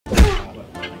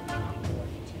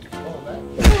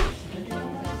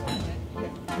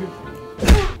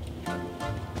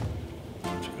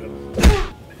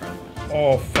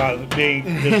Oh, Father Bing,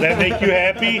 does that make you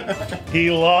happy?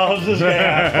 He loves this guy.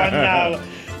 Have fun now.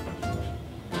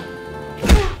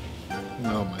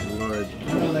 Oh my lord. You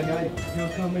know, that guy, he'll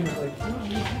come in and like, oh,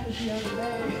 you had it the other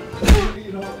day.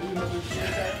 you know,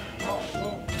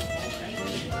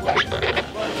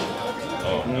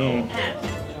 Oh, no.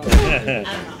 I don't know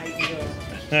how you do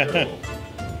it.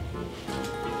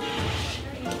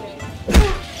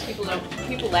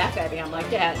 People laugh at me. I'm like,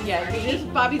 yeah,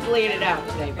 Bobby's laying it out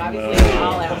today. Bobby's laying it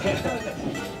all out.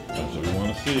 That's what we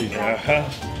want to see. Uh-huh.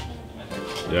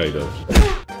 Yeah, he does.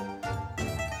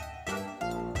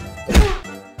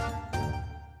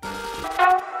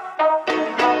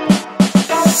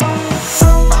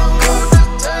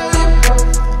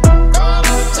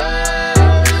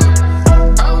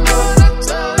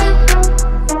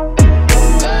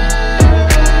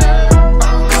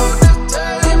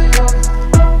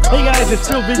 It's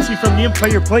Phil Vinci from the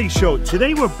Empire Place Show.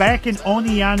 Today we're back in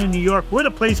Oneonta, New York. We're at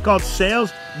a place called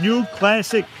Sal's New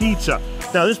Classic Pizza.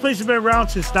 Now this place has been around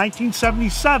since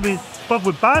 1977, but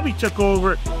when Bobby took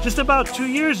over just about 2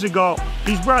 years ago,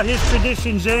 he's brought his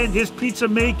traditions in, his pizza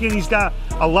making. He's got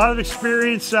a lot of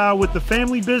experience with the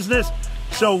family business.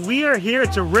 So we are here.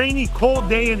 It's a rainy, cold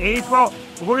day in April.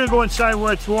 We're gonna go inside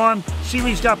where it's warm, see what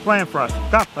he's got planned for us.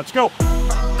 Come, let's go.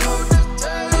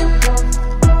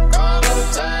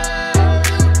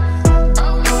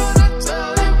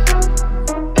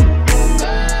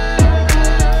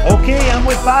 Okay, I'm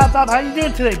with Bob. Bob, how you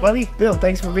doing today, buddy? Bill,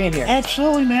 thanks for being here.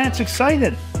 Absolutely, man. It's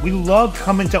exciting. We love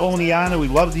coming to Oneonta. We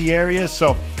love the area,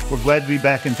 so we're glad to be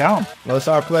back in town. Well, it's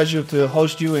our pleasure to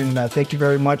host you, and thank you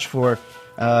very much for,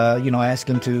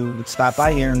 asking to stop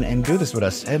by here and do this with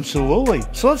us. Absolutely.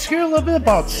 So let's hear a little bit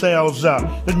about Sal's,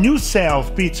 the new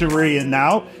Sal's Pizzeria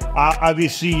now.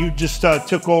 Obviously, you just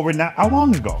took over now. How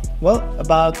long ago? Well,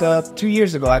 about 2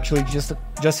 years ago, actually. Just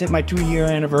hit my 2-year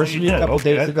anniversary a couple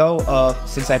days ago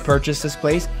since I purchased this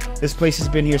place. This place has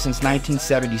been here since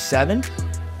 1977.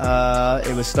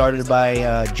 It was started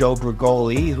by Joe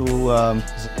Brigoli, who is a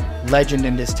legend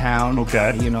in this town.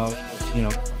 Okay.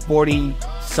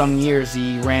 40-some years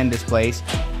he ran this place.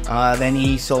 Then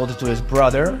he sold it to his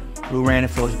brother, who ran it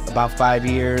for about 5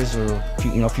 years or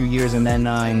a few years, and then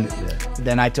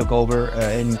I took over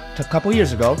a couple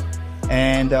years ago.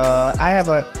 And I have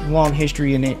a long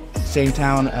history in it. Same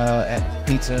town at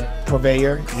pizza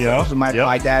purveyor. Yeah. So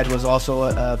my dad was also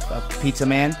a pizza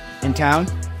man in town,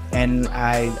 and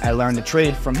I learned the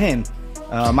trade from him.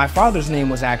 My father's name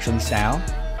was actually Sal.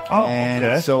 Oh, and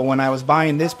okay. so when I was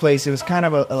buying this place, it was kind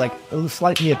of it was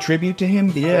slightly a tribute to him.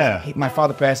 Yeah. My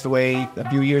father passed away a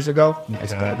few years ago.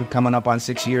 It's coming up on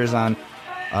 6 years on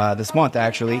this month,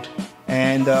 actually.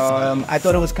 And I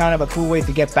thought it was kind of a cool way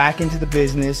to get back into the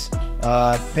business,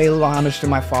 pay a little homage to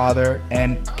my father,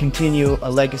 and continue a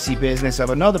legacy business of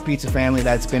another pizza family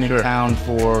that's been in town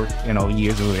for,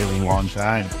 years, a really long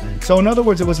time. So in other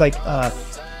words, it was like, I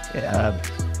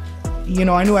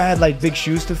knew I had like big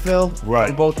shoes to fill.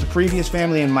 Right. Both the previous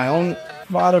family and my own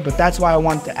father, but that's why I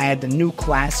wanted to add the new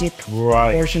classic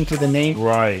portion to the name.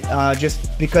 Right.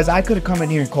 Just because I could have come in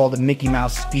here and called it Mickey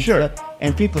Mouse Pizza,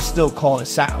 and people still call it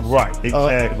Sal's. Right,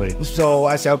 exactly. So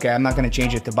I said, okay, I'm not going to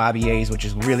change it to Bobby A's, which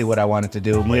is really what I wanted to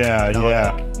do. But,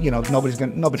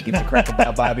 nobody gives a crap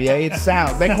about Bobby A. It's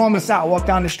Sal. They call me Sal. Walk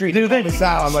down the street. Do they?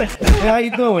 Sal. I'm like, hey, how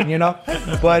you doing?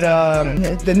 But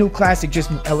the new classic just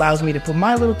allows me to put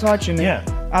my little touch in it.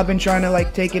 I've been trying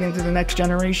to take it into the next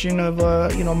generation of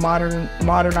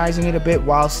modernizing it a bit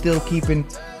while still keeping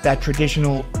that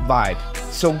traditional vibe.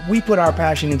 So we put our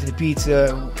passion into the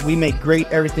pizza. We make great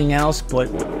everything else, but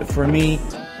for me,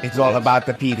 it's all about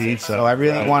the pizza. So I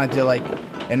really wanted to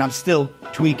and I'm still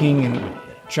tweaking and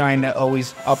trying to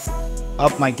always up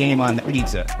my game on the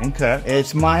pizza. Okay.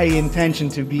 It's my intention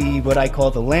to be what I call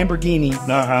the Lamborghini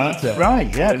pizza. Right,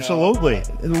 yeah, absolutely.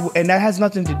 And that has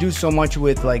nothing to do so much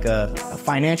with a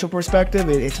financial perspective.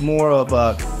 It's more of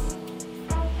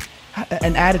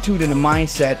an attitude and a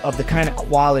mindset of the kind of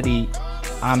quality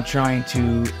I'm trying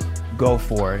to go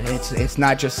for. It's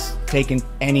not just taking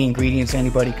any ingredients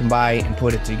anybody can buy and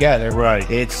put it together. Right.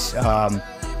 It's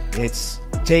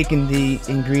taking the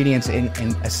ingredients and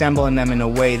assembling them in a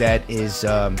way that is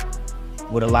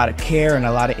with a lot of care and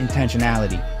a lot of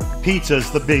intentionality. Pizza is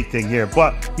the big thing here,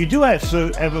 but you do have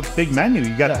a big menu.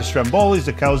 You got the Strombolis,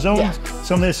 the calzones,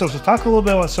 some of this. So talk a little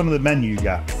bit about some of the menu you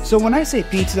got. So when I say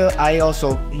pizza, I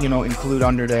also include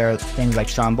under there things like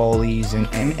Strombolis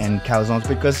and calzones,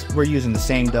 because we're using the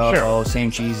same dough,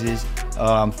 same cheeses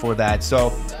for that.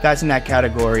 So that's in that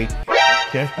category.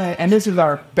 Okay. And this is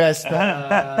our best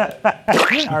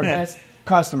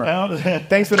customer.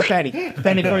 Thanks for the penny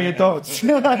for your thoughts.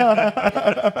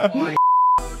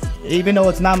 even though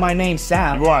it's not my name,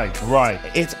 Sal. Right.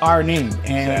 It's our name,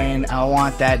 and I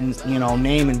want that,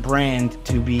 name and brand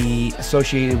to be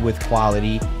associated with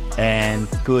quality and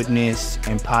goodness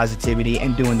and positivity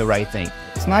and doing the right thing.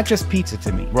 It's not just pizza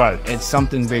to me. Right. It's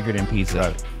something bigger than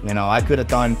pizza. Right.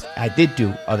 I did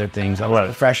do other things. I was a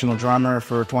professional drummer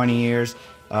for 20 years.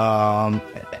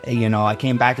 I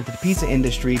came back into the pizza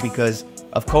industry because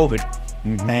of COVID.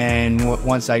 Mm-hmm. And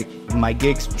once my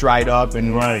gigs dried up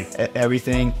and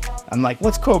everything, I'm like,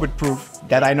 what's COVID proof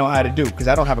that I know how to do? Because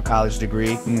I don't have a college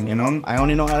degree. I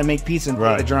only know how to make pizza and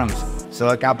play the drums. So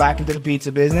I got back into the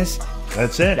pizza business.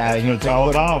 That's it. That's all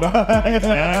about.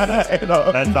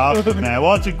 That's awesome, man.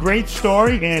 Well, it's a great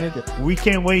story, and we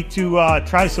can't wait to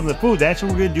try some of the food. That's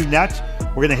what we're going to do next.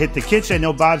 We're going to hit the kitchen. I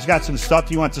know Bob's got some stuff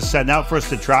he wants to send out for us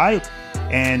to try,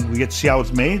 and we get to see how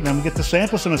it's made, and then we get to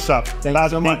sample some of the stuff.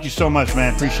 Bob, thank you so much,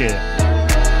 man. Appreciate it.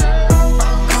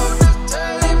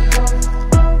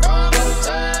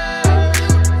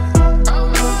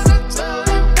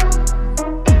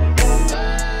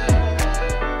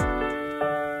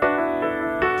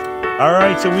 All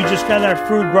right, so we just got our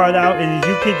food brought out, and as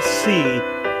you can see,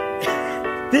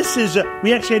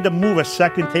 we actually had to move a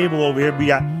second table over here. We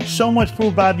got so much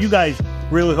food, Bob. You guys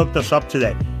really hooked us up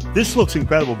today. This looks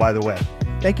incredible, by the way.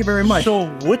 Thank you very much. So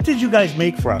what did you guys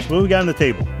make for us? What do we got on the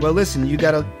table? Well, listen, you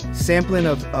got a sampling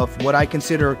of what I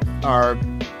consider our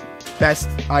best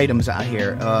items out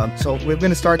here. So we're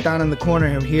going to start down in the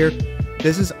corner here.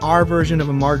 This is our version of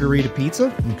a margarita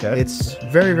pizza. Okay. It's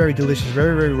very, very delicious,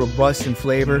 very, very robust in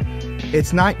flavor.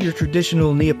 It's not your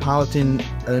traditional Neapolitan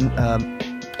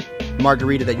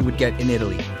margarita that you would get in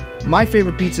Italy. My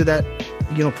favorite pizza that,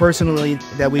 personally,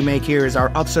 that we make here is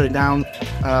our upside down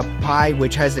pie,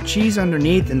 which has the cheese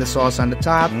underneath and the sauce on the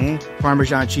top,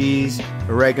 Parmesan cheese,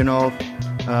 oregano.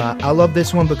 I love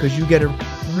this one because you get to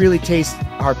really taste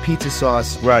our pizza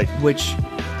sauce, which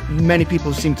many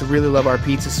people seem to really love our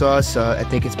pizza sauce. I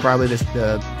think it's probably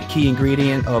the key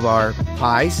ingredient of our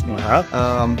pies.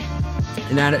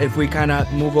 And then if we kind of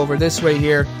move over this way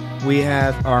here, we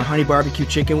have our honey barbecue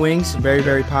chicken wings, very,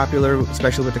 very popular,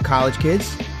 especially with the college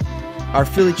kids. Our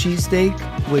Philly cheesesteak,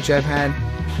 which I've had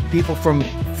people from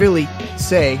Philly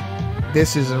say,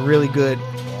 this is a really good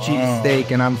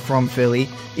cheesesteak, and I'm from Philly.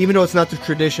 Even though it's not the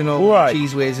traditional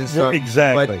cheese whiz and stuff.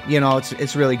 Exactly. But,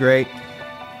 it's really great.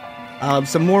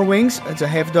 Some more wings. It's a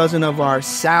half dozen of our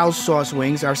Sal's sauce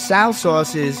wings. Our Sal's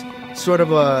sauce is sort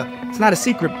of it's not a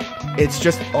secret. It's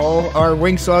just all our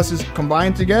wing sauces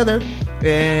combined together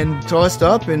and tossed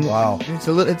up. And it's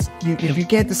a little. If you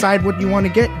can't decide what you want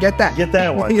to get that. Get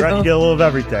that one. Try to get a little of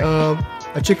everything.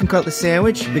 A chicken cutlet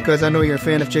sandwich, because I know you're a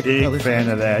fan of chicken cutlets. Big fan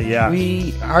of that, yeah.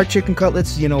 Our chicken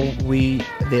cutlets,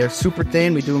 they're super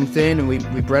thin. We do them thin, and we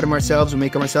bread them ourselves. We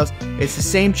make them ourselves. It's the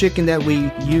same chicken that we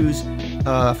use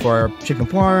for our chicken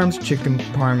parms,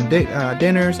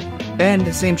 dinners, and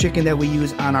the same chicken that we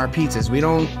use on our pizzas. We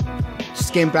don't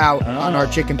skimp out on our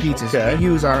chicken pizzas. Okay. We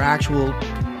use our actual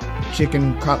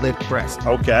chicken cutlet breast.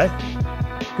 Okay.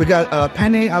 We got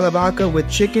penne alla vodka with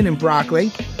chicken and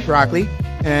broccoli,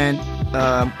 and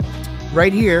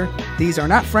right here, these are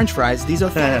not French fries. These are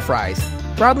funnel fries.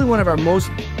 Probably one of our most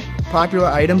popular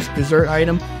items, dessert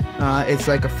item. It's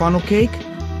like a funnel cake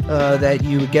that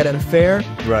you would get at a fair,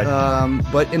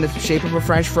 but in the shape of a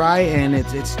French fry, and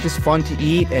it's just fun to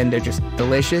eat, and they're just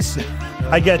delicious.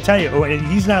 I gotta tell you, and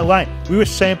he's not lying. We were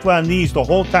sampling these the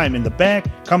whole time in the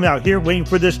back, coming out here waiting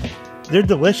for this. They're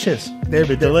delicious. They're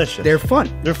delicious. They're fun.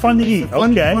 They're fun to eat.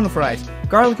 Funnel fries.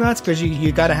 Garlic knots, because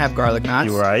you got to have garlic knots.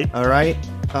 You're right. All right.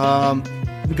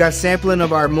 We got sampling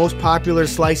of our most popular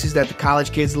slices that the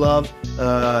college kids love.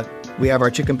 We have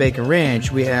our chicken bacon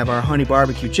ranch. We have our honey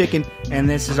barbecue chicken, and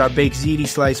this is our baked ziti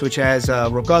slice, which has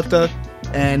ricotta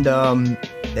and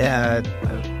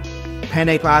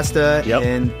penne pasta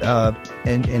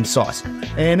and sauce,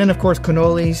 and then of course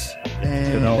cannolis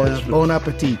and bon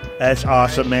appetit. That's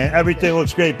awesome, man. Everything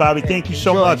looks great, Bobby. Thank you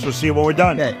so much. We'll see you when we're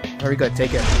done. Okay, very good.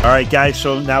 Take care. All right, guys.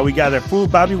 So now we got our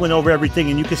food. Bobby went over everything,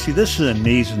 and you can see this is an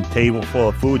amazing table full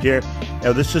of food here.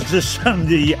 This is just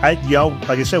something like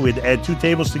I said, we had to add 2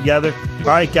 tables together. All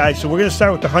right, guys. So we're gonna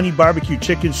start with the honey barbecue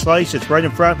chicken slice. It's right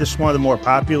in front. This is one of the more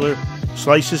popular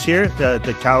slices here that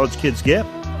the college kids get.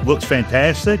 Looks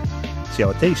fantastic. See how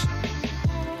it tastes.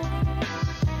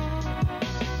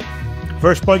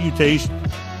 First bite you taste,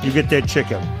 you get that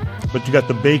chicken, but you got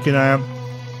the bacon on.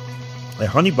 The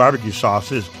honey barbecue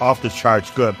sauce is off the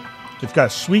charts good. It's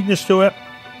got sweetness to it,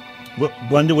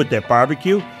 blended with that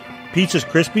barbecue. Pizza's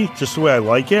crispy, just the way I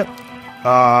like it.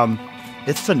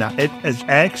 It is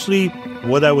actually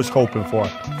what I was hoping for.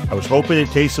 I was hoping it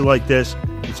tasted like this.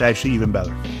 It's actually even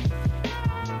better.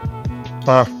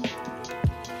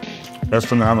 That's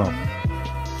phenomenal.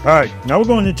 All right, now we're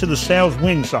going into the Sal's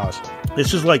wing sauce.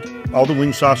 This is like all the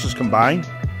wing sauces combined,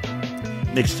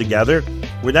 mixed together.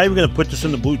 We're not even going to put this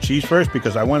in the blue cheese first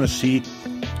because I want to see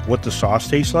what the sauce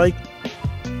tastes like.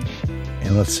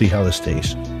 And let's see how this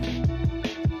tastes.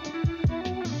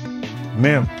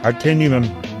 Man, I can't even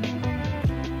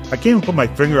put my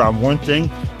finger on one thing.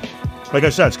 Like I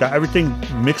said, it's got everything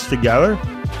mixed together,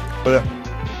 but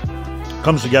it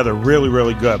comes together really,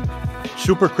 really good.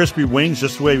 Super crispy wings,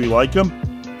 just the way we like them.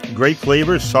 Great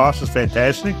flavors. Sauce is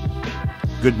fantastic.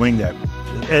 Good wing there.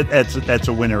 That's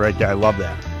a winner right there. I love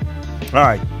that. All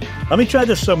right, let me try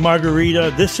this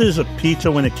margarita. This is a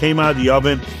pizza. When it came out of the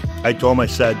oven, I told him, I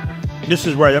said, this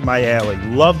is right up my alley.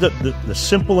 Love the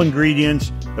simple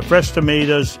ingredients, the fresh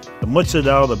tomatoes, the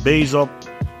mozzarella, the basil.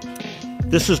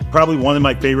 This is probably one of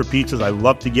my favorite pizzas. I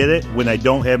love to get it when I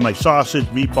don't have my sausage,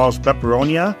 meatballs,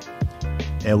 pepperoni on.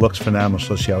 And it looks phenomenal.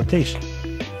 So let's see how it tastes.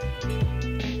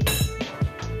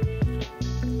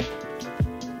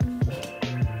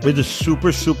 It is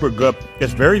super, super good.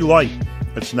 It's very light.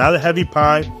 It's not a heavy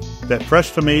pie. That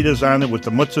fresh tomatoes on it with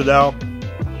the mozzarella.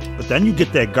 But then you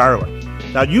get that garlic.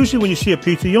 Now, usually when you see a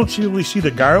pizza, you don't really see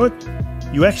the garlic.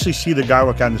 You actually see the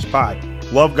garlic on this pie.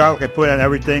 Love garlic. I put it on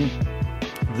everything.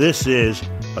 This is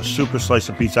a super slice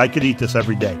of pizza. I could eat this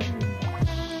every day.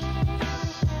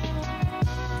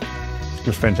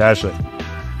 It's fantastic.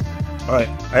 All right,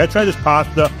 I gotta try this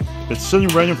pasta. It's sitting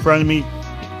right in front of me.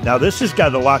 Now, this has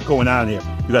got a lot going on here.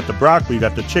 You got the broccoli, you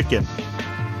got the chicken,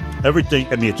 everything.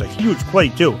 I mean, it's a huge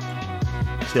plate too.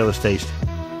 See how this tastes.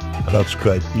 Oh, that's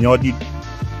good. You know what?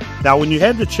 Now, when you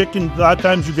have the chicken, a lot of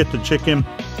times you get the chicken.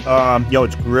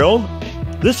 It's grilled.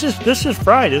 This is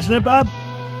fried, isn't it, Bob?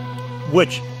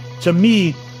 Which, to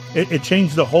me, it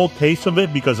changed the whole taste of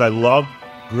it because I love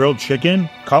grilled chicken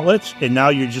cutlets, and now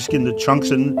you're just getting the chunks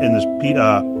in this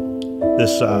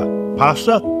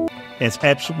pasta, and it's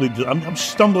absolutely. I'm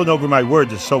stumbling over my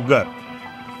words. It's so good.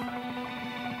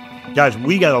 Guys,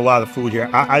 we got a lot of food here.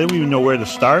 I don't even know where to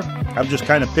start. I'm just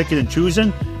kind of picking and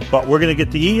choosing, but we're going to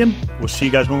get to eating. We'll see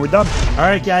you guys when we're done. All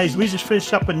right, guys, we just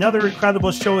finished up another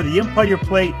incredible show of the Empire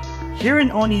Plate here in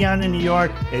Oneonta, New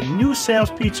York, at New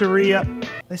Sal's Pizzeria. Did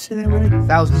I say that right?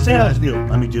 Sal's New.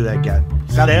 Let me do that again.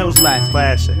 Sal's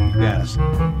Classic. Yes.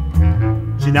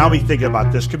 See, now we thinking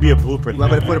about this. Could be a blueprint. You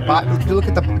want me to put a box?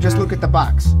 Just look at the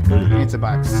box. It's a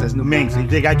box. It says New Mings. You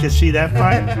think I can see that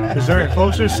fine? Is there a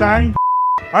closer sign?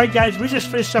 All right, guys, we just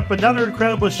finished up another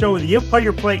incredible show with the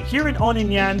Empire Plate here in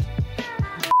Oneonta.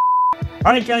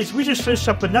 All right, guys, we just finished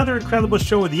up another incredible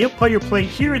show with the Empire Plate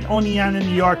here in Oneonta,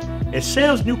 New York, at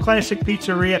Sal's New Classic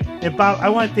Pizzeria. And Bob, I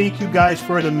want to thank you guys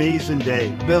for an amazing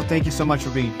day. Bill, thank you so much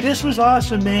for being here. This was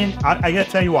awesome, man. I got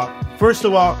to tell you what. First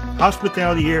of all,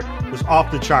 hospitality here was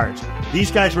off the charts. These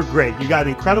guys were great. You got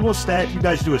incredible staff. You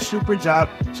guys do a super job.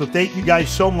 So thank you guys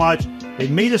so much.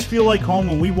 It made us feel like home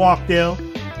when we walked in.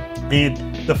 And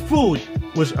the food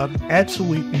was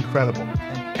absolutely incredible.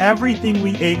 Everything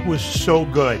we ate was so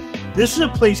good. This is a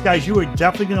place, guys, you are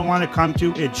definitely going to want to come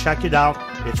to and check it out.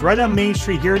 It's right on Main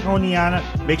Street here in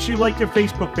Oneonta. Make sure you like their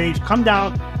Facebook page. Come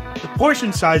down. The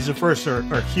portion sizes at first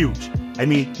are huge. I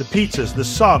mean, the pizzas, the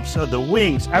subs, the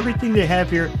wings, everything they have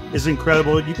here is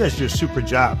incredible. You guys do a super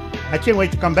job. I can't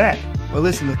wait to come back. Well,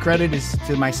 listen, the credit is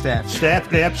to my staff.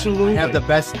 Staff, absolutely. I have the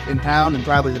best in town and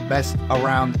probably the best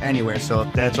around anywhere. So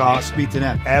that's awesome. I'll speak to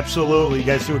them. Absolutely. You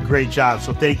guys do a great job.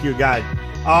 So thank you, guys.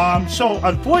 So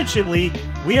unfortunately,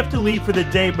 we have to leave for the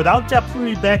day, but I'll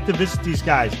definitely be back to visit these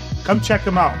guys. Come check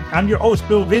them out. I'm your host,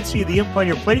 Bill Vinci of the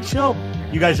Empire Plate Show.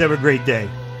 You guys have a great day.